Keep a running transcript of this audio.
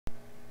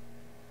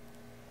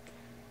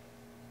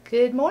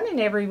Good morning,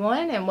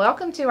 everyone, and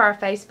welcome to our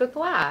Facebook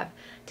Live.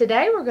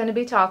 Today we're going to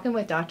be talking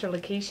with Dr.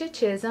 Lakeisha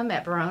Chism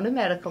at Verona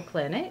Medical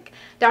Clinic.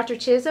 Dr.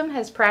 Chism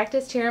has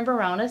practiced here in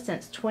Verona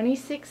since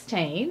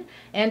 2016,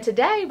 and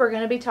today we're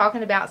going to be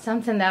talking about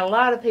something that a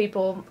lot of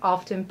people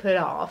often put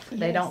off. Yes.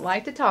 They don't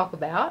like to talk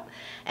about,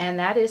 and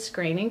that is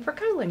screening for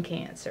colon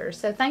cancer.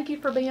 So thank you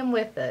for being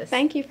with us.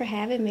 Thank you for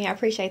having me. I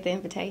appreciate the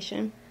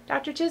invitation.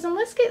 Dr. Chism,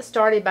 let's get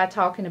started by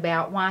talking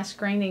about why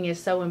screening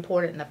is so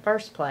important in the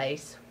first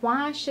place.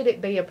 Why should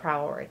it be a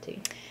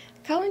priority?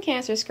 Colon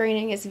cancer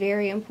screening is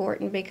very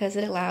important because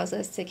it allows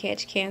us to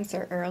catch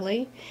cancer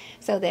early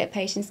so that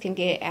patients can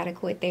get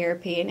adequate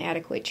therapy and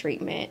adequate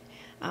treatment.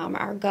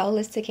 Our goal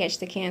is to catch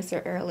the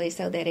cancer early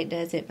so that it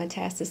doesn't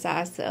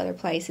metastasize to other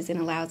places and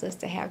allows us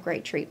to have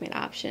great treatment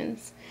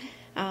options.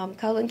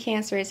 Colon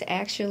cancer is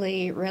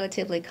actually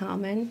relatively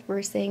common.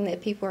 We're seeing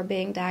that people are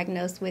being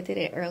diagnosed with it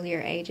at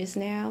earlier ages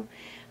now.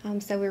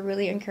 So we're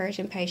really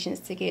encouraging patients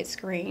to get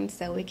screened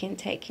so we can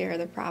take care of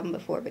the problem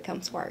before it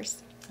becomes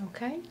worse.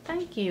 Okay,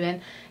 thank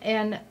you.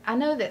 And I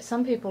know that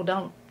some people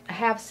don't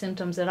have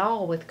symptoms at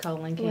all with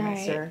colon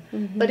cancer,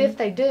 right. Mm-hmm. But if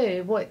they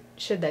do, what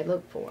should they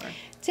look for?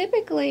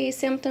 Typically,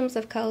 symptoms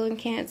of colon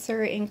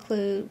cancer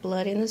include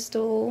blood in the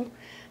stool.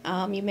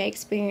 You may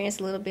experience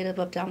a little bit of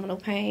abdominal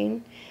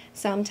pain.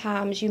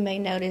 Sometimes you may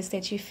notice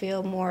that you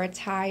feel more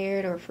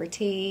tired or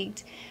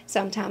fatigued.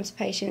 Sometimes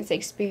patients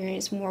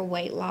experience more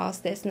weight loss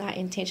that's not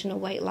intentional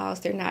weight loss.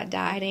 They're not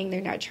dieting.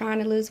 They're not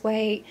trying to lose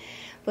weight.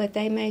 But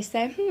they may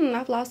say,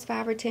 I've lost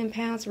 5 or 10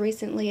 pounds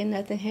recently and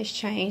nothing has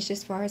changed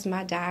as far as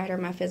my diet or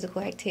my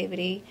physical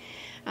activity.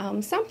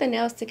 Something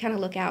else to kind of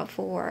look out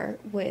for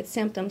with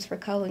symptoms for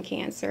colon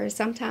cancer.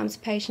 Sometimes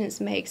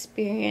patients may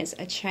experience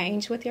a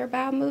change with their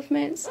bowel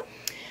movements.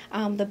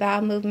 The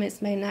bowel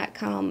movements may not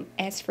come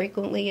as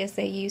frequently as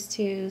they used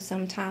to.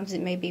 Sometimes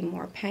it may be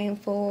more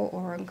painful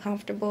or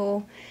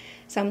uncomfortable.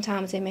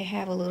 Sometimes they may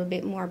have a little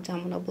bit more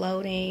abdominal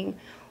bloating,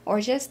 or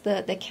just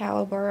the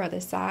caliber or the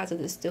size of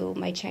the stool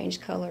may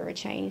change color or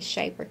change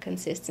shape or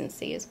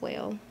consistency as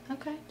well.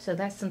 Okay, so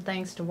that's some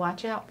things to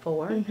watch out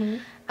for. Mm-hmm.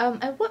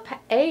 At what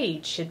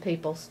age should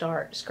people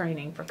start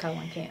screening for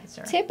colon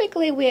cancer?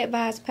 Typically, we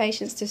advise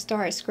patients to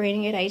start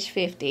screening at age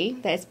 50.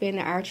 That's been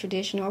our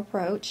traditional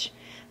approach.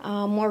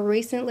 More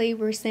recently,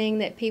 we're seeing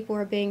that people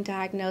are being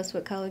diagnosed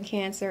with colon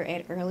cancer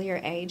at earlier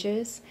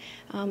ages.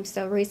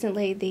 So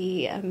recently,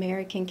 the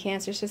American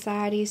Cancer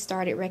Society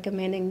started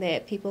recommending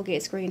that people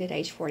get screened at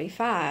age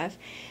 45.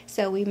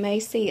 So we may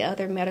see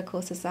other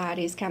medical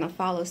societies kind of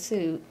follow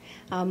suit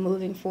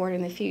moving forward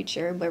in the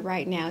future, but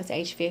right now it's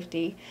age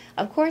 50.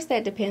 Of course,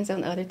 that depends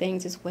on other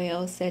things as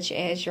well, such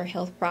as your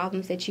health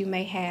problems that you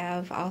may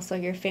have. Also,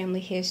 your family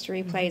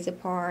history plays a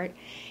part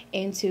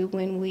into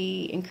when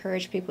we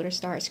encourage people to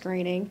start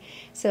screening.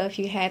 So if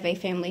you have a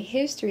family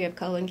history of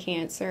colon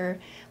cancer,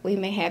 we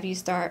may have you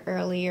start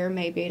earlier,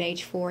 maybe at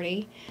age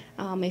 40.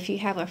 If you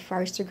have a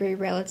first-degree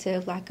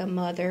relative like a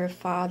mother,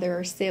 father,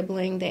 or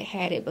sibling that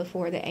had it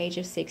before the age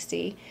of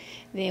 60,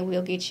 then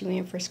we'll get you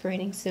in for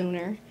screening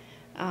sooner.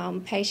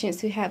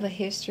 Patients who have a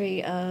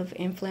history of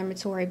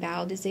inflammatory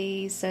bowel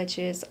disease, such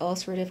as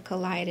ulcerative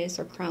colitis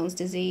or Crohn's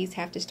disease,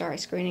 have to start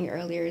screening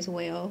earlier as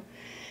well.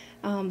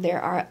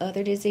 There are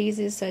other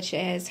diseases such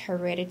as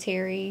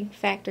hereditary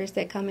factors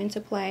that come into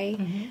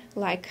play,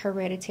 like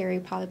hereditary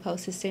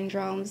polyposis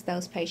syndromes.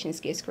 Those patients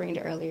get screened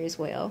earlier as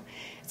well.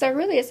 So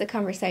really it's a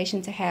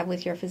conversation to have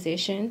with your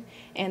physician,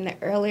 and the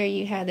earlier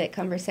you have that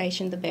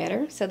conversation, the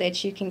better, so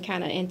that you can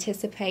kind of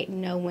anticipate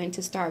and know when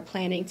to start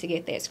planning to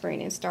get that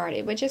screening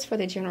started. But just for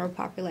the general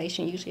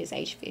population, usually it's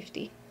age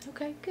 50.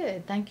 Okay,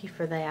 good. Thank you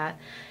for that.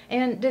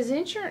 And does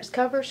insurance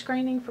cover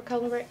screening for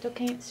colorectal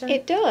cancer?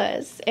 It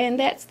does, and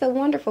that's the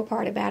wonderful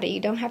part about it. You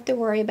don't have to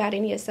worry about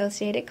any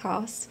associated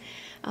costs.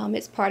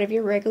 It's part of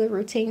your regular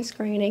routine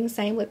screening,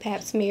 same with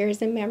pap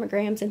smears and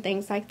mammograms and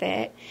things like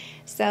that.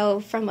 So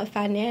from a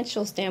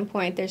financial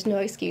standpoint, there's no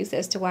excuse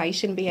as to why you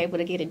shouldn't be able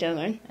to get it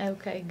done.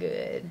 Okay,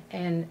 good.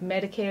 And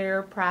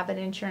Medicare, private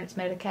insurance,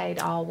 Medicaid,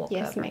 all will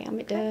cover? Yes, ma'am,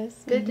 it does.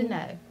 Good to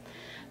know.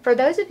 For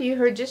those of you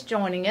who are just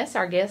joining us,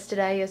 our guest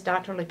today is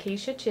Dr.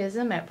 Lakeisha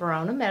Chism at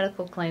Verona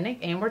Medical Clinic,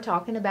 and we're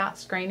talking about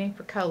screening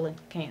for colon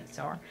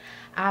cancer.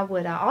 I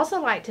would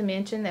also like to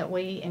mention that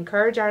we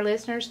encourage our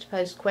listeners to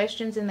post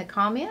questions in the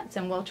comments,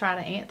 and we'll try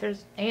to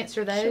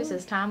answer those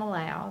as time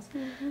allows.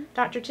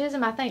 Dr.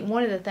 Chism, I think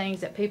one of the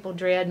things that people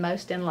dread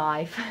most in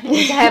life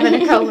is having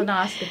a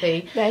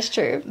colonoscopy. That's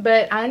true.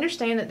 But I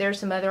understand that there are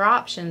some other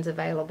options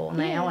available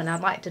now, Yes. and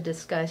I'd like to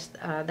discuss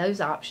those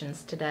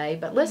options today.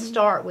 But let's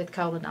start with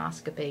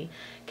colonoscopy.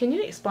 Can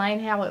you explain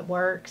how it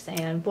works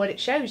and what it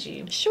shows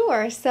you?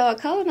 Sure. So a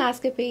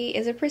colonoscopy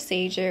is a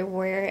procedure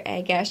where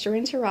a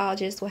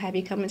gastroenterologist will have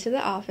you come into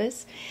the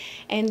office,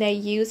 and they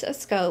use a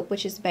scope,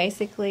 which is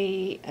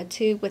basically a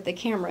tube with a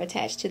camera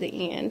attached to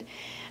the end.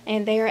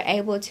 And they are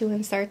able to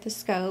insert the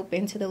scope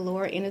into the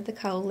lower end of the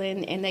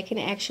colon, and they can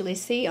actually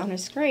see on a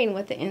screen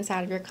what the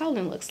inside of your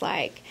colon looks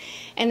like.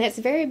 And that's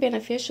very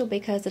beneficial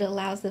because it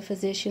allows the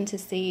physician to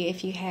see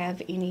if you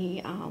have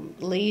any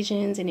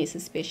lesions, any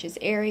suspicious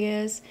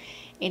areas,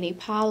 any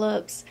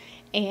polyps,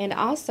 And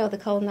also the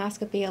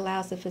colonoscopy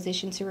allows the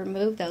physician to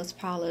remove those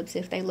polyps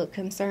if they look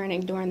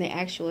concerning during the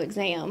actual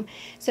exam.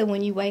 So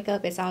when you wake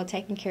up, it's all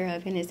taken care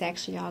of and it's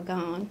actually all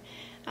gone.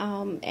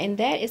 And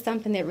that is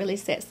something that really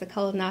sets the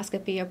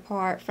colonoscopy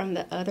apart from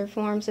the other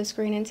forms of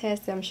screening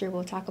tests that I'm sure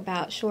we'll talk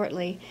about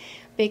shortly,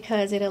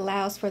 because it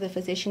allows for the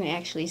physician to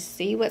actually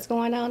see what's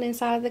going on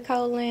inside of the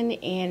colon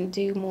and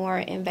do more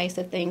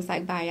invasive things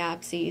like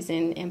biopsies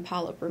and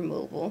polyp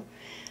removal.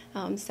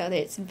 So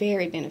that's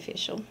very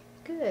beneficial.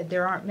 Good.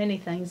 There aren't many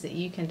things that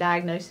you can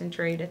diagnose and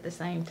treat at the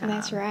same time.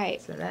 That's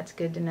right. So that's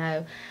good to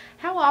know.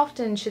 How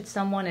often should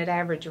someone at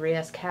average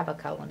risk have a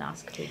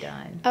colonoscopy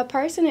done? A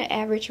person at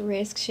average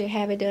risk should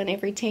have it done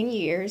every 10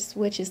 years,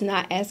 which is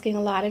not asking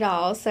a lot at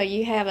all. So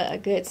you have a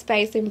good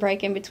space and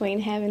break in between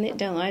having it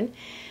done.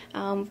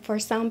 For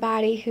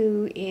somebody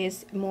who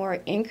is more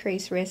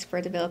increased risk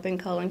for developing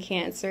colon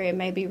cancer, it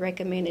may be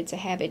recommended to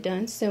have it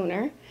done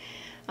sooner.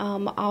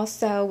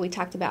 Also, we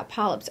talked about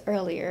polyps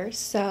earlier.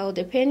 So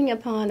depending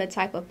upon the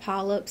type of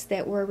polyps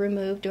that were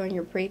removed during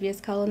your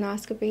previous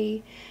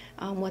colonoscopy,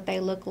 what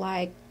they look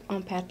like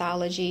on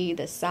pathology,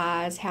 the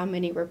size, how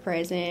many were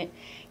present,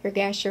 your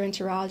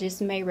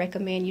gastroenterologist may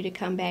recommend you to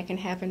come back and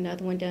have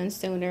another one done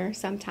sooner,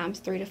 sometimes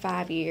 3 to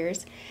 5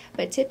 years.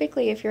 But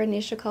typically, if your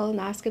initial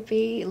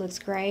colonoscopy looks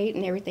great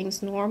and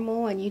everything's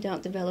normal and you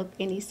don't develop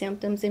any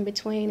symptoms in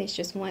between, it's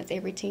just once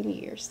every 10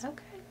 years.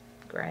 Okay,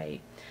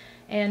 great.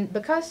 And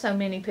because so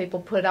many people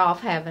put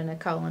off having a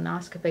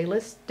colonoscopy,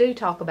 let's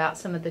talk about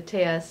some of the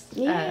tests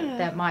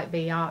that might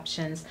be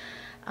options.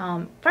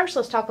 First,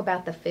 let's talk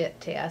about the FIT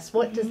test.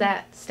 What does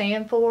that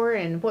stand for,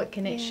 and what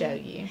can it show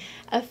you?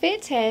 A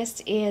FIT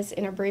test is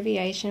an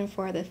abbreviation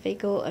for the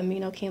fecal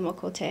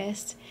immunochemical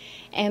test.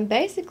 And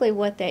basically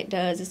what that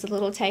does is a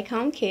little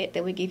take-home kit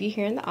that we give you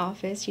here in the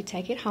office. You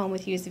take it home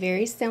with you. It's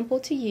very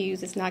simple to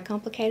use. It's not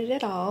complicated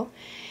at all.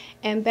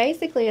 And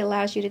basically it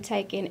allows you to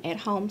take an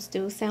at-home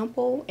stool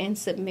sample and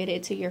submit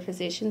it to your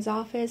physician's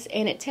office,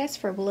 and it tests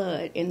for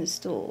blood in the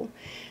stool.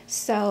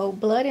 So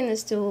blood in the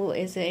stool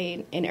is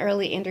an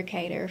early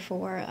indicator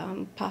for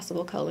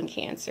possible colon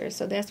cancer.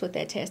 So that's what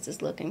that test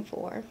is looking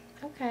for.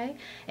 Okay.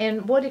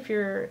 And what if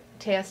your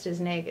test is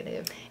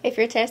negative? If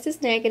your test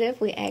is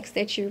negative, we ask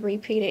that you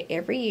repeat it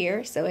every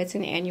year. So it's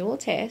an annual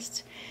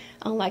test.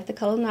 Unlike the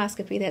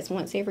colonoscopy, that's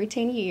once every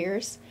 10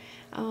 years.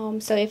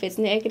 So if it's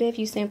negative,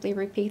 you simply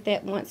repeat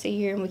that once a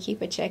year, and we keep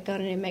a check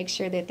on it and make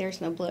sure that there's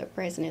no blood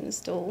present in the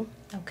stool.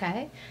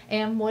 Okay.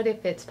 And what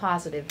if it's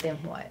positive, then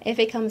what? If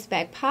it comes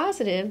back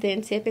positive,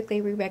 then typically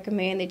we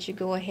recommend that you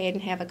go ahead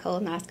and have a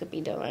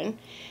colonoscopy done.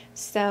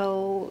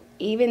 So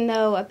even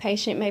though a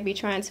patient may be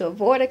trying to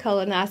avoid a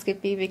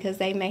colonoscopy because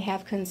they may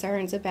have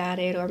concerns about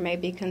it or may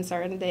be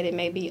concerned that it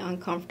may be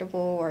uncomfortable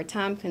or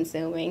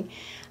time-consuming,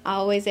 I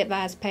always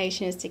advise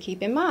patients to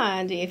keep in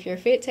mind if your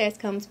FIT test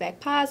comes back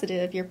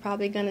positive, you're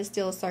probably going to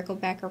still circle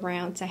back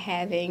around to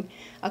having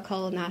a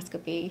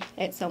colonoscopy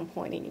at some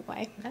point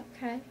anyway.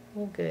 Okay.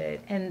 Well,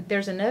 good. And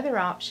there's another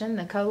option,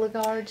 the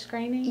Cologuard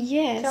screening?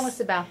 Yes. Tell us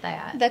about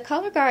that. The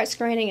Cologuard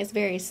screening is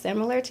very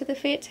similar to the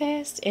FIT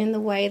test in the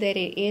way that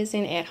it is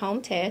an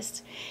at-home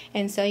test.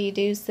 And so you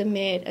do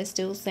submit a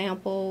stool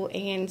sample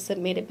and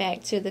submit it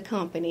back to the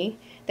company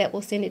that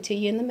will send it to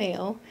you in the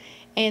mail.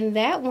 And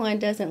that one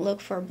doesn't look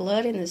for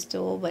blood in the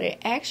stool, but it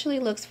actually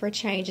looks for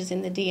changes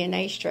in the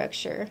DNA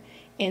structure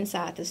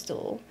inside the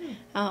stool.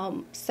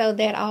 So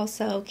that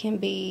also can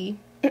be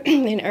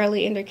an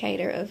early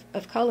indicator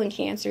of colon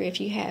cancer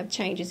if you have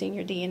changes in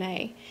your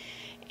DNA.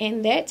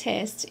 And that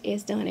test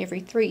is done every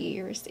 3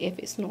 years if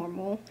it's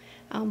normal.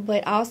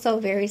 But also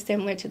very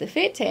similar to the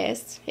FIT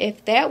test,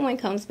 if that one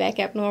comes back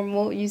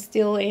abnormal, you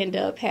still end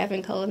up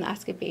having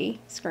colonoscopy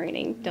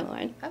screening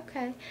done.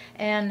 Okay.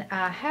 And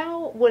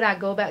how would I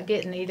go about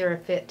getting either a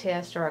FIT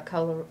test or a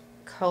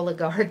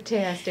Cologuard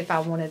test if I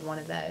wanted one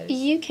of those?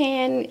 You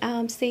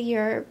can see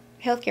your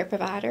healthcare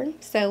provider,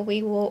 so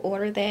we will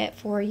order that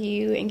for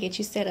you and get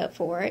you set up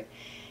for it.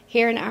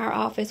 Here in our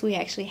office, we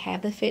actually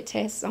have the FIT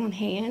tests on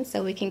hand,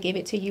 so we can give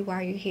it to you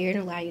while you're here and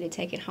allow you to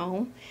take it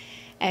home.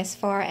 As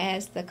far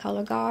as the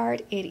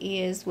Cologuard, it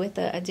is with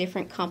a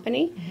different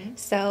company.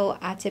 So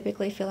I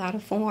typically fill out a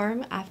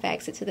form, I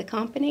fax it to the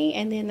company,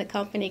 and then the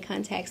company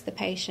contacts the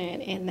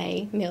patient and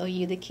they mail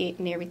you the kit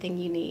and everything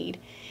you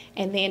need.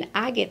 And then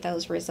I get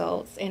those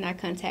results and I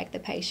contact the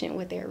patient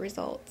with their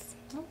results.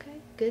 Okay,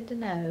 good to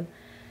know.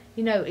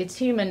 You know, it's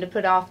human to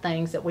put off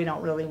things that we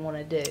don't really want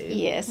to do.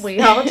 Yes.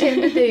 We all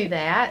tend to do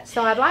that.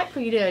 So I'd like for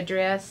you to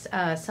address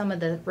some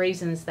of the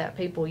reasons that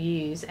people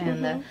use.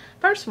 And the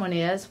first one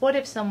is, what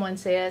if someone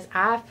says,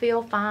 I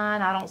feel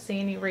fine, I don't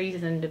see any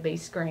reason to be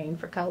screened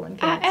for colon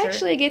cancer? I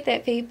actually get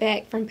that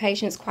feedback from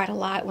patients quite a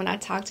lot when I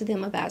talk to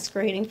them about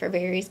screening for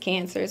various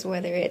cancers,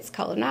 whether it's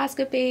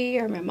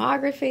colonoscopy or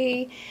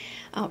mammography.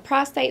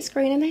 prostate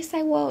screen, and they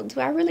say, well, do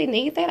I really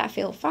need that? I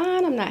feel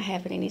fine. I'm not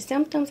having any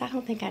symptoms. I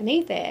don't think I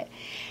need that.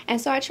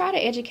 And so I try to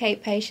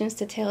educate patients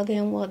to tell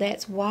them, well,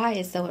 that's why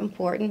it's so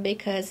important,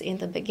 because in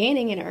the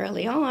beginning and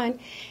early on,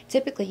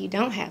 typically you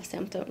don't have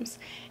symptoms.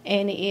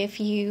 And if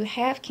you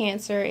have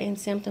cancer and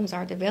symptoms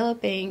are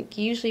developing,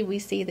 usually we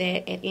see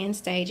that at end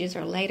stages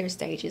or later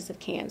stages of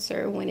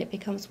cancer when it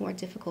becomes more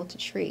difficult to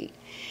treat.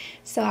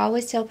 So I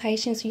always tell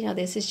patients,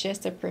 this is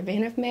just a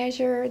preventive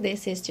measure.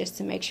 This is just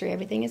to make sure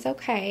everything is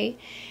okay.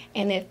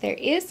 And if there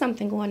is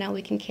something going on,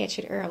 we can catch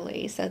it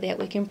early so that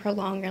we can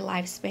prolong your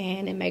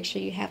lifespan and make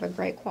sure you have a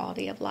great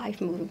quality of life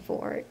moving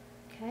forward.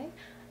 Okay.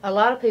 A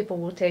lot of people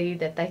will tell you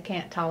that they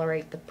can't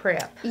tolerate the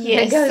prep.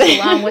 Yes. It goes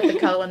along with the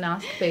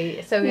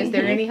colonoscopy. So is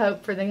there any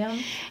hope for them?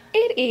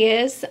 It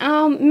is.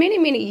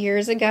 Many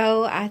years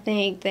ago, I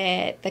think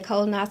that the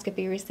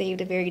colonoscopy received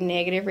a very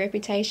negative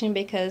reputation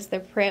because the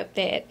prep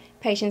that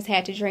patients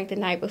had to drink the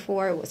night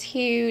before was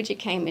huge. It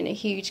came in a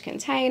huge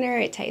container.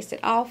 It tasted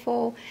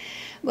awful.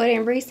 But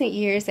in recent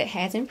years, it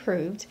has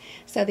improved.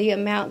 So the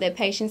amount that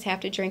patients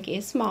have to drink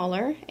is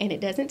smaller, and it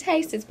doesn't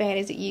taste as bad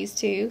as it used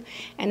to.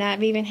 And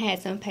I've even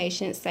had some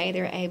patients say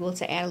they're able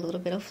to add a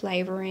little bit of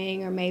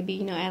flavoring or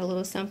maybe, add a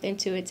little something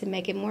to it to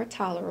make it more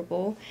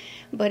tolerable.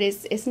 But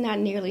it's not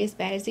nearly as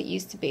bad as it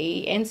used to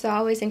be. And so I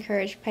always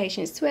encourage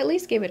patients to at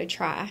least give it a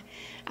try.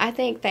 I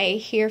think they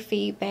hear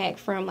feedback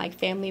from like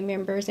family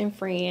members and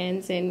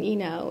friends, and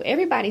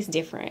everybody's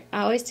different.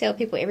 I always tell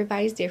people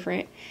everybody's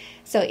different.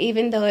 So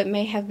even though it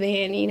may have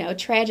been,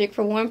 tragic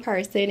for one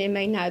person, it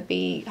may not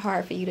be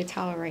hard for you to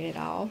tolerate it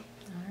all.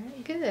 All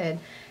right, good.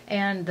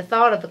 And the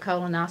thought of a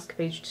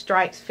colonoscopy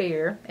strikes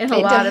fear in a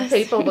It lot does. of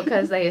people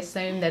because they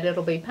assume that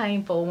it'll be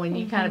painful. When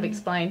you kind of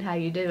explain how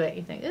you do it,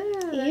 you think,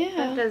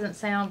 that doesn't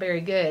sound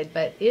very good.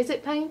 But is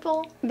it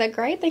painful? The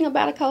great thing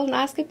about a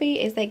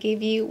colonoscopy is they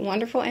give you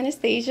wonderful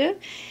anesthesia.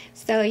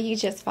 So you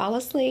just fall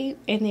asleep,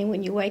 and then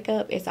when you wake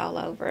up, it's all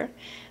over.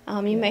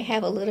 You may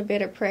have a little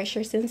bit of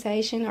pressure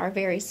sensation or a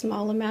very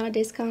small amount of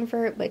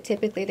discomfort, but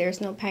typically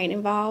there's no pain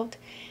involved.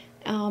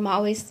 I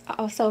always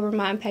also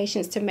remind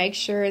patients to make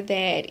sure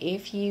that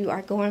if you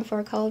are going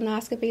for a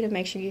colonoscopy, to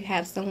make sure you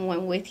have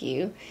someone with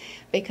you,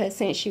 because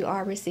since you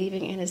are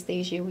receiving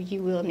anesthesia,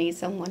 you will need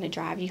someone to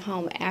drive you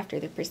home after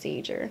the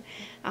procedure.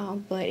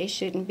 But it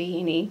shouldn't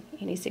be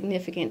any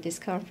significant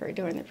discomfort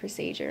during the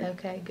procedure.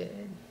 Okay,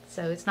 good.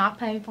 So it's not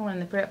painful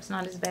and the prep's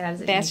not as bad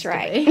as it That's used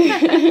right. to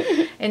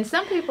be. And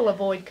some people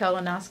avoid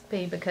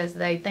colonoscopy because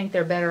they think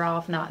they're better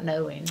off not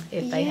knowing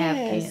if they have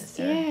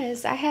cancer.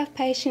 Yes, I have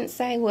patients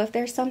say, well, if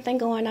there's something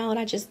going on,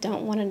 I just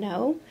don't want to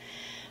know.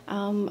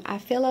 I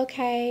feel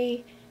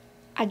okay.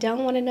 I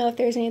don't want to know if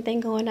there's anything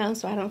going on,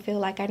 so I don't feel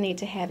like I need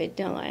to have it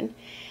done.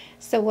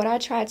 So what I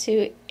try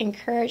to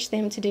encourage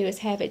them to do is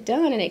have it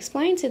done and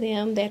explain to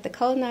them that the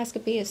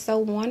colonoscopy is so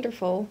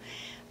wonderful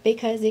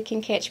because it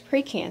can catch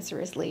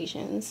precancerous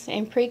lesions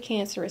and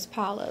precancerous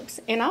polyps.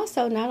 And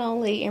also not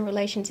only in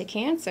relation to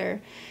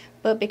cancer,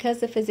 but because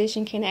the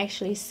physician can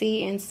actually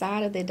see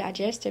inside of the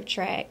digestive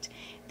tract,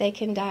 they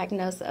can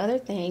diagnose other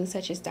things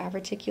such as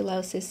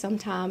diverticulosis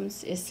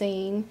sometimes is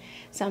seen,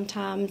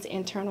 sometimes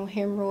internal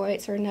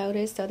hemorrhoids are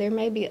noticed. So there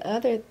may be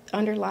other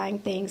underlying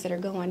things that are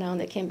going on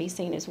that can be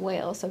seen as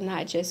well, so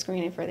not just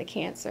screening for the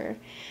cancer.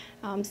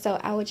 So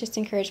I would just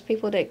encourage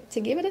people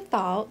to give it a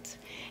thought.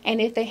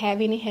 And if they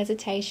have any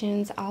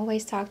hesitations,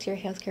 always talk to your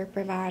healthcare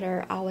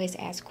provider. Always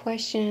ask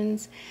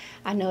questions.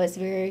 I know it's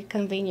very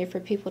convenient for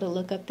people to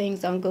look up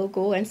things on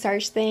Google and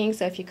search things.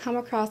 So if you come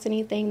across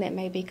anything that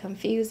may be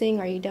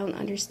confusing or you don't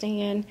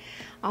understand,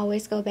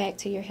 always go back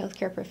to your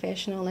healthcare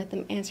professional and let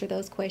them answer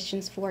those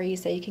questions for you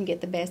so you can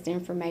get the best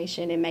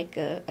information and make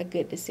a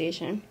good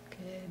decision.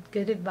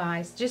 Good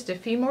advice. Just a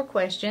few more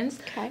questions.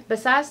 Okay.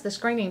 Besides the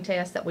screening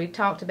test that we've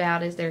talked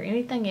about, is there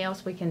anything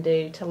else we can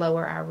do to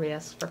lower our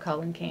risk for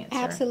colon cancer?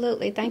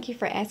 Absolutely. Thank you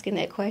for asking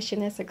that question.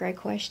 That's a great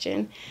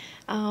question.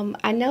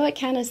 I know it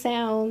kind of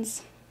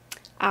sounds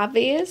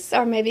obvious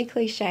or maybe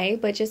cliche,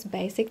 but just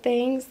basic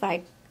things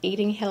like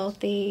eating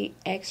healthy,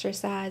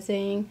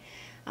 exercising,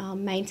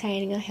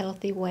 maintaining a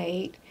healthy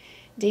weight,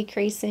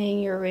 decreasing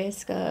your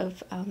risk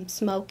of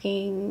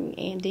smoking,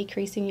 and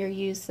decreasing your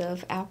use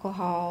of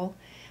alcohol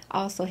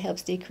also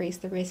helps decrease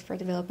the risk for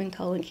developing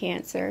colon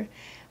cancer.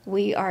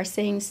 We are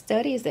seeing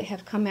studies that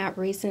have come out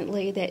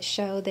recently that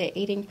show that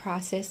eating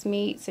processed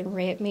meats and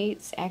red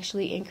meats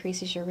actually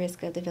increases your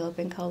risk of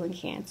developing colon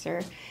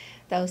cancer.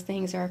 Those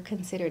things are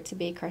considered to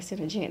be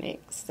carcinogenic,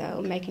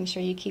 so making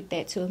sure you keep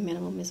that to a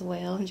minimum as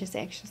well, and just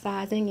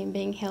exercising and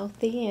being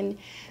healthy and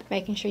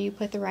making sure you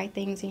put the right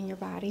things in your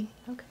body.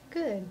 Okay,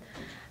 good.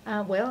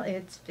 Well,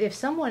 if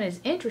someone is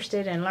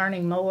interested in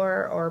learning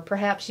more, or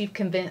perhaps you've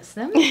convinced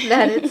them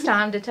that it's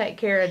time to take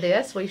care of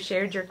this, we've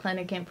shared your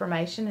clinic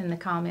information in the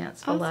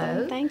comments below.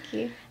 Awesome, thank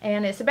you.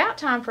 And it's about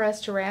time for us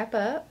to wrap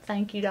up.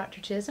 Thank you,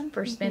 Dr. Chism,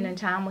 for spending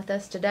time with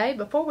us today.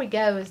 Before we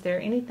go, is there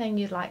anything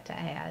you'd like to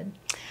add?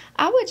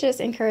 I would just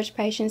encourage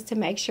patients to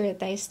make sure that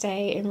they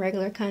stay in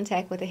regular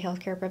contact with a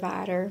healthcare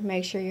provider.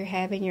 Make sure you're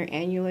having your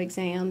annual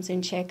exams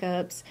and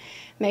checkups.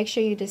 Make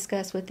sure you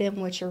discuss with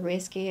them what your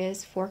risk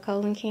is for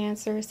colon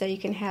cancer so you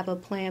can have a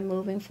plan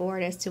moving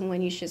forward as to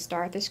when you should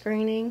start the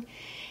screening.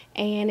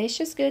 And it's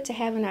just good to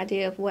have an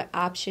idea of what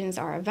options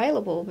are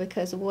available,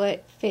 because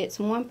what fits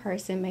one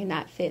person may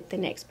not fit the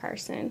next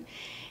person.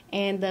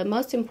 And the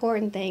most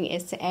important thing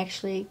is to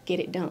actually get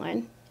it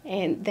done.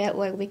 And that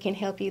way we can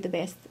help you the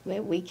best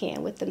that we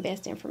can with the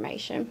best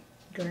information.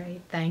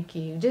 Great, thank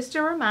you. Just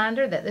a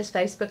reminder that this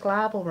Facebook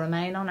Live will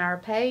remain on our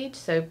page,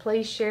 so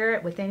please share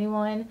it with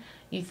anyone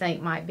you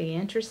think might be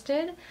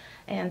interested.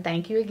 And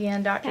thank you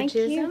again, Dr.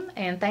 Chism.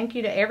 And thank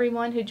you to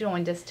everyone who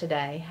joined us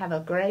today. Have a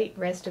great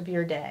rest of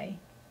your day.